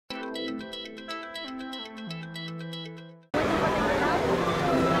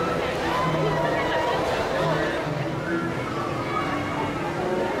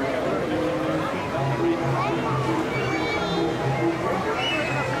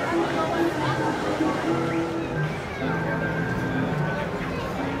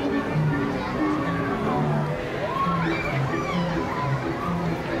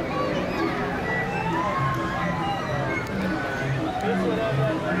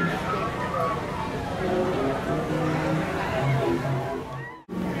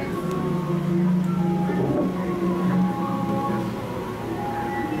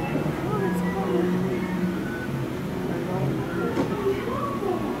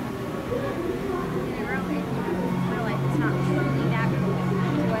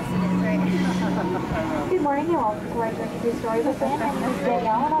through Storybook Land. My name is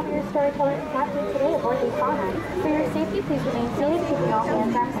Danielle, and I'll be your storyteller and captain today aboard the Fauna. For your safety, please remain seated, keeping all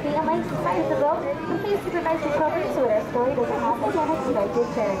hands, arms, feet, and legs inside of the boat, and please supervise your children so that our story doesn't have any unexpected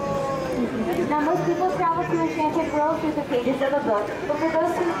turns. Now, most people travel to enchanted worlds through the pages of a book, but for those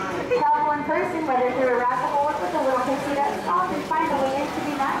who travel in person, whether through a rabbit hole or with a little pixie dust, often find a way in to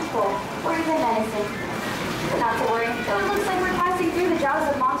be magical or even menacing. But not to worry, though it looks like we're passing through the jaws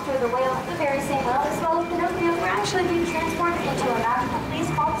of Monster the Whale, the very same whale as well as Pinocchio, we're actually being transformed into a magical place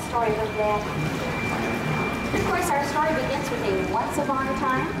called Storybook Land. Of course, our story begins with a once upon a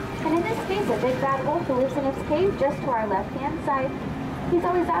time, and in this case, a big bad wolf who lives in its cave just to our left-hand side. He's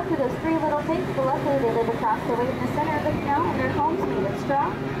always after those three little pigs, but luckily they live across the way in the center of the canal, and their home's made of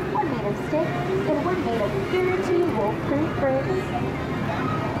straw, one made of sticks, and one made of guaranteed wolf-proof bricks.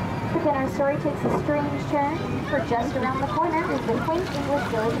 But then our story takes a strange turn, for just around the corner is the quaint English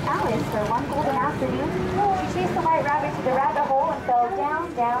village of Alice, where one golden afternoon, she chased the white rabbit to the rabbit hole and fell down,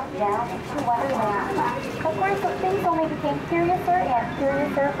 down, down into Wonderland. Of course, things only became curiouser and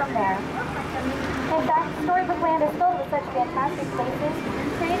curiouser from there. In fact, Storybook Land is filled with such fantastic places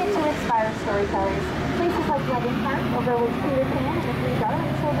created to inspire storytellers. Places like London Park, over which Peter Pan and the three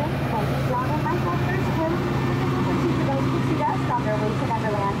darling children, like John and Michael, first flew, and supervised pixie dust on their way to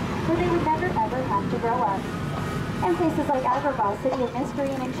Neverland, where they would never ever have to grow up. And places like Arendelle, city of mystery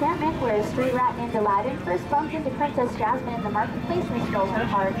and enchantment, where a street rat named Aladdin first bumped into Princess Jasmine in the marketplace and stole her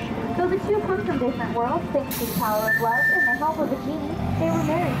heart. Though the two come from different worlds, thanks to the power of love and the help of a genie, they were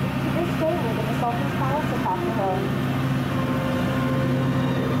married, and to this day live in the Sultan's palace atop the hill.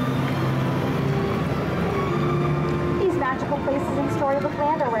 These magical places in Storybook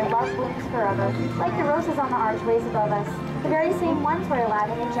Land are where love blooms forever, like the roses on the archways above us. The very same ones where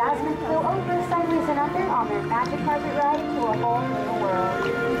Aladdin and Jasmine flew over, sideways, and under on their magic carpet ride into a whole new world.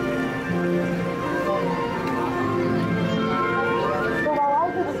 So while all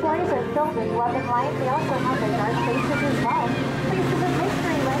good stories are filled with love and light, they also have their dark places as well. Places of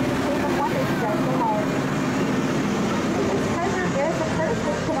mystery like the Cave of Wonders just ahead. This treasure bears a curse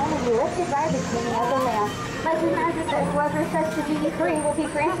which can only be lifted by the genie of the lamp. Legend has it that whoever sets the genie free will be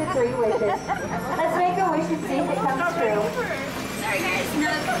granted 3 wishes. Let's make a wish and see if it comes true. Sorry guys,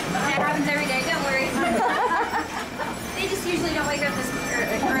 no, that happens every day, don't worry. They just usually don't wake up this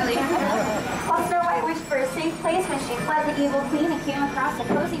early. While Snow White wished for a safe place when she fled the evil queen and came across a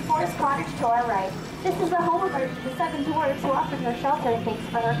cozy forest cottage to our right. This is the home of the 7 dwarves who offered her shelter and thanks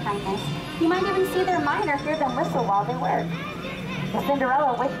for her kindness. You might even see their mine or hear them whistle while they work.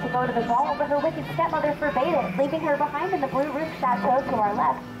 Cinderella wished to go to the ball, but her wicked stepmother forbade it, leaving her behind in the blue-roofed chateau to our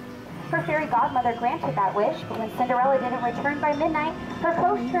left. Her fairy godmother granted that wish, but when Cinderella didn't return by midnight, her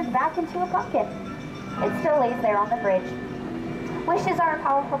coach turned back into a pumpkin. It still lays there on the bridge. Wishes are a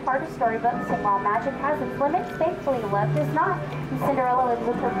powerful part of storybooks, and while magic has its limits, thankfully love does not, and Cinderella lives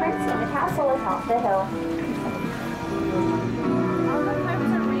with her prince in the castle atop the hill. All the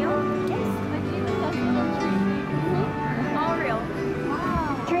cards are real? Yes. Like even those little trees. All real.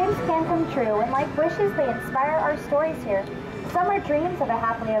 Dreams can come true, and like wishes, they inspire our stories here. Some are dreams of a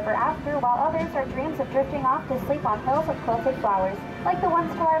happily ever after, while others are dreams of drifting off to sleep on hills of quilted flowers, like the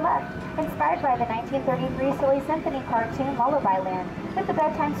ones to our left, inspired by the 1933 Silly Symphony cartoon Lullaby Land, with the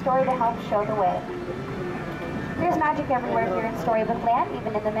bedtime story to help show the way. There's magic everywhere here in Storybook Land,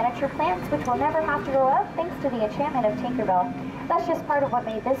 even in the miniature plants, which will never have to grow up thanks to the enchantment of Tinkerbell. That's just part of what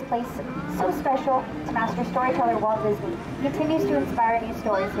made this place so special to master storyteller Walt Disney. He continues to inspire new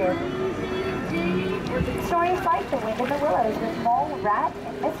stories here. Stories like The Wind in the Willows with Mole, Rat,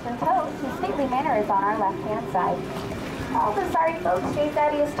 and Mr. Toad, whose stately manner is on our left-hand side. Oh, but sorry folks, Jay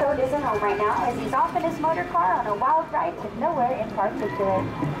Thaddeus Toad isn't home right now, as he's off in his motor car on a wild ride to nowhere in particular.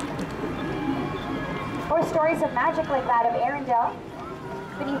 Or stories of magic like that of Arendelle,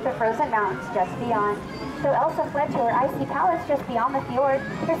 beneath the frozen mountains just beyond. Though Elsa fled to her icy palace just beyond the fjord,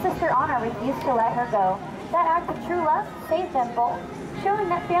 her sister Anna refused to let her go. That act of true love saved them both, showing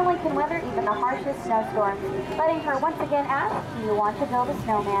that family can weather even the harshest snowstorms, letting her once again ask, do you want to build a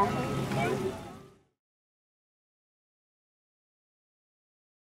snowman?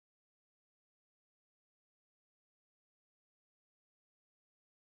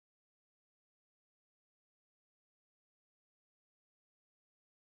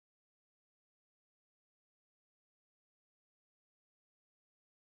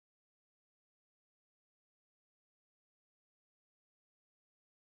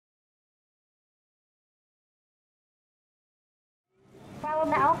 While in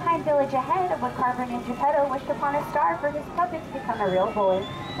the Alpine village ahead, a woodcarver named Geppetto wished upon a star for his puppet to become a real boy.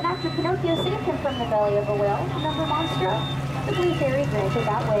 And after Pinocchio saved him from the belly of a whale, remember Monstro? The blue fairy granted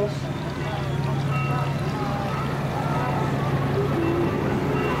that wish.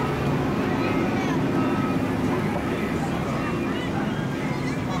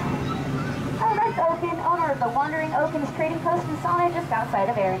 the Wandering Oakens Trading Post in Sonnet just outside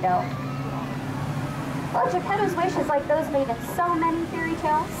of Arendelle. Well, Geppetto's wish is like those made in so many fairy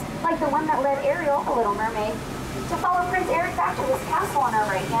tales, like the one that led Ariel, the Little Mermaid, to follow Prince Eric back to his castle on our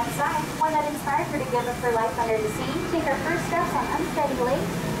right-hand side, one that inspired her to give up her life under the sea, take her first steps on unsteady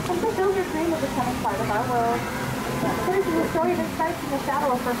lakes, and fulfill her dream of becoming part of our world. Hers is a story that starts in the shadow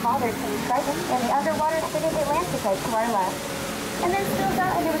of her father, King Triton, in the underwater city of Atlantica to our left, and then spills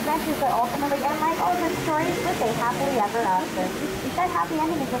out into adventures that ultimately end like all good stories with a happily ever after. That happy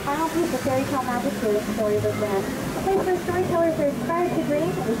ending is the final piece of fairy tale magic here at Storybook Land, a place where storytellers are inspired to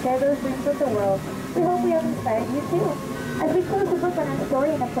dream and to share those dreams with the world. We hope we have inspired you too. As we close the book on our story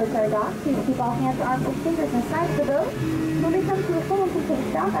and approach our dock, please keep all hands, arms, and fingers inside of the boat. When we come to a full and complete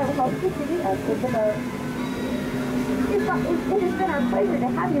stop, I will help you to the exit of the boat. It has been our pleasure to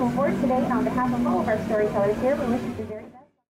have you aboard today, and on behalf of all of our storytellers here, we wish you the very best.